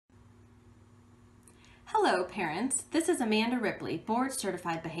Hello parents, this is Amanda Ripley, Board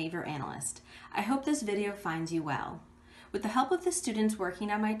Certified Behavior Analyst. I hope this video finds you well. With the help of the students working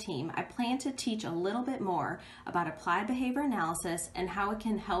on my team, I plan to teach a little bit more about applied behavior analysis and how it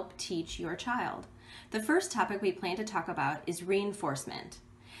can help teach your child. The first topic we plan to talk about is reinforcement.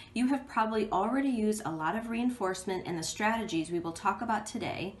 You have probably already used a lot of reinforcement in the strategies we will talk about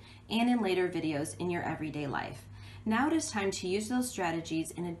today and in later videos in your everyday life. Now it is time to use those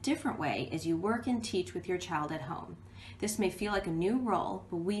strategies in a different way as you work and teach with your child at home. This may feel like a new role,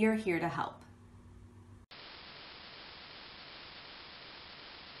 but we are here to help.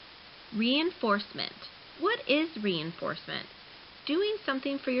 Reinforcement. What is reinforcement? Doing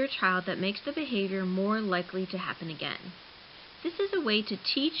something for your child that makes the behavior more likely to happen again. This is a way to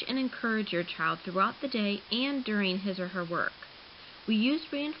teach and encourage your child throughout the day and during his or her work. We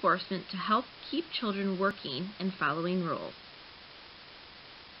use reinforcement to help keep children working and following rules.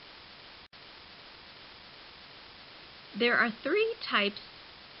 There are three types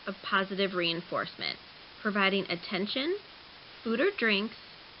of positive reinforcement: providing attention, food or drinks,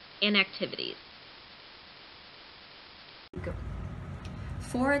 and activities.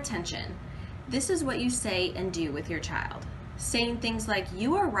 For attention, this is what you say and do with your child. Saying things like,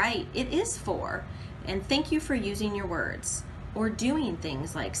 "You are right, it is 4," and "Thank you for using your words." Or doing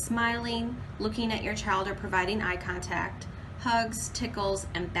things like smiling, looking at your child or providing eye contact, hugs, tickles,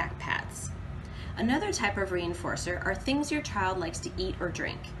 and back pats. Another type of reinforcer are things your child likes to eat or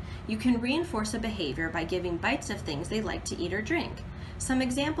drink. You can reinforce a behavior by giving bites of things they like to eat or drink. Some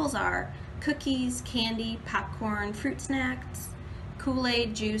examples are cookies, candy, popcorn, fruit snacks,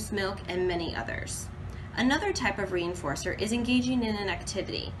 Kool-Aid, juice, milk, and many others. Another type of reinforcer is engaging in an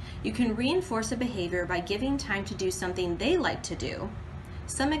activity. You can reinforce a behavior by giving time to do something they like to do.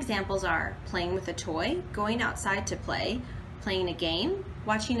 Some examples are playing with a toy, going outside to play, playing a game,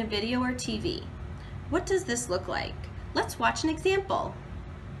 watching a video or TV. What does this look like? Let's watch an example.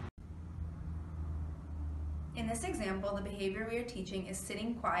 In this example, the behavior we are teaching is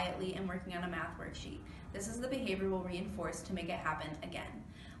sitting quietly and working on a math worksheet. This is the behavior we'll reinforce to make it happen again.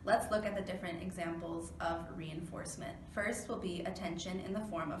 Let's look at the different examples of reinforcement. First will be attention in the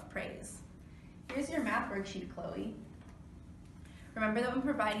form of praise. Here's your math worksheet, Chloe. Remember that when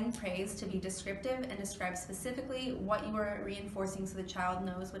providing praise to be descriptive and describe specifically what you are reinforcing so the child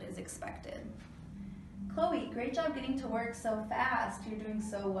knows what is expected. Chloe, great job getting to work so fast. You're doing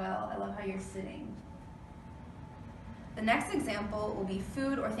so well. I love how you're sitting. The next example will be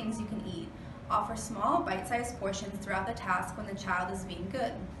food or things you can eat. Offer small, bite-sized portions throughout the task when the child is being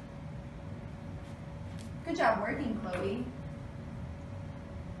good. Good job working, Chloe.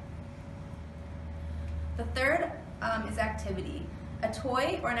 The third is activity. A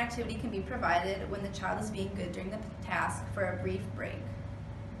toy or an activity can be provided when the child is being good during the task for a brief break.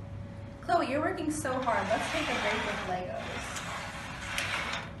 Chloe, you're working so hard. Let's take a break with Legos.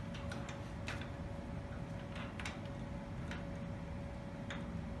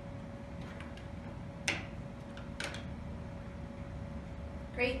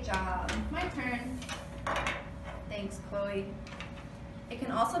 Great job. My turn. Thanks, Chloe. It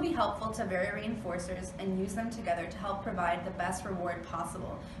can also be helpful to vary reinforcers and use them together to help provide the best reward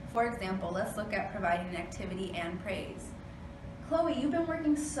possible. For example, let's look at providing an activity and praise. Chloe, you've been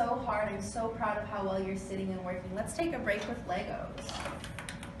working so hard. I'm so proud of how well you're sitting and working. Let's take a break with Legos.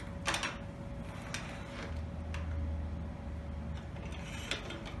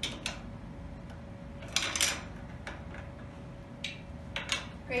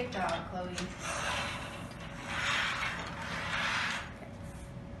 Great job, Chloe.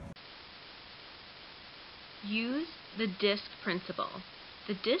 Use the DISC principle.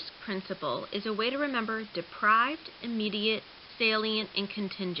 The DISC principle is a way to remember deprived, immediate, salient, and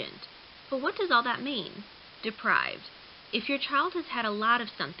contingent. But what does all that mean? Deprived. If your child has had a lot of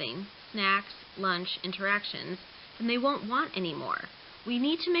something, snacks, lunch, interactions, then they won't want any more. We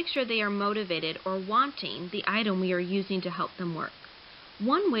need to make sure they are motivated or wanting the item we are using to help them work.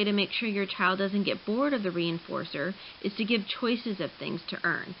 One way to make sure your child doesn't get bored of the reinforcer is to give choices of things to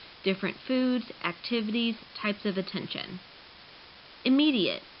earn, different foods, activities, types of attention.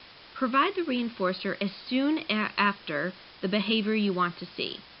 Immediate. Provide the reinforcer as soon after the behavior you want to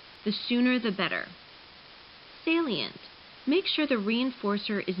see. The sooner the better. Salient. Make sure the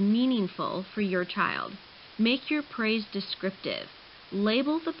reinforcer is meaningful for your child. Make your praise descriptive.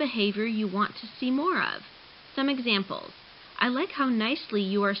 Label the behavior you want to see more of. Some examples. I like how nicely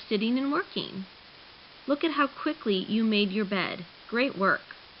you are sitting and working. Look at how quickly you made your bed. Great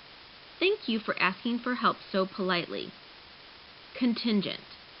work. Thank you for asking for help so politely. Contingent.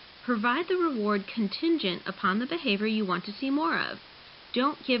 Provide the reward contingent upon the behavior you want to see more of.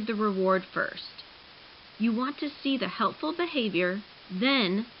 Don't give the reward first. You want to see the helpful behavior,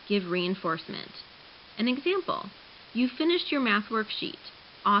 then give reinforcement. An example, you finished your math worksheet.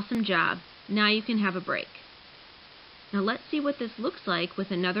 Awesome job. Now you can have a break. Now let's see what this looks like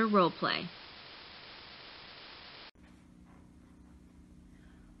with another role play.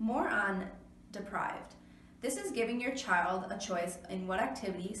 More on deprived. This is giving your child a choice in what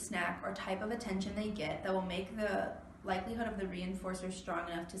activity, snack, or type of attention they get that will make the likelihood of the reinforcer strong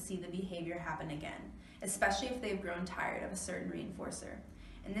enough to see the behavior happen again, especially if they've grown tired of a certain reinforcer.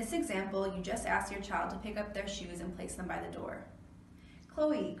 In this example, you just ask your child to pick up their shoes and place them by the door.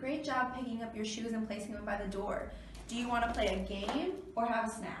 Chloe, great job picking up your shoes and placing them by the door. Do you want to play a game or have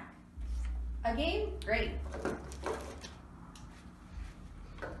a snack? A game? Great.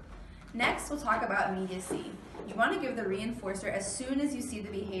 Next, we'll talk about immediacy. You want to give the reinforcer as soon as you see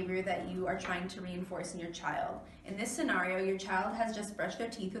the behavior that you are trying to reinforce in your child. In this scenario, your child has just brushed their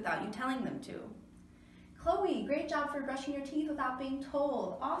teeth without you telling them to. Chloe, great job for brushing your teeth without being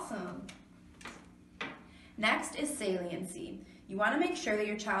told. Awesome. Next is saliency. You want to make sure that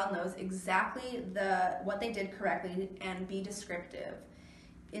your child knows exactly what they did correctly and be descriptive.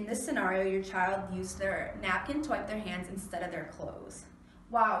 In this scenario, your child used their napkin to wipe their hands instead of their clothes.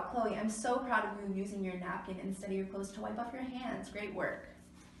 Wow, Chloe, I'm so proud of you using your napkin instead of your clothes to wipe off your hands. Great work.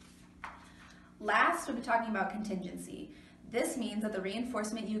 Last, we'll be talking about contingency. This means that the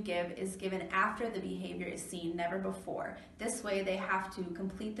reinforcement you give is given after the behavior is seen, never before. This way, they have to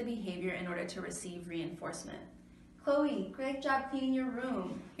complete the behavior in order to receive reinforcement. Chloe, great job cleaning your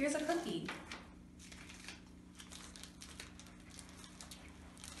room. Here's a cookie.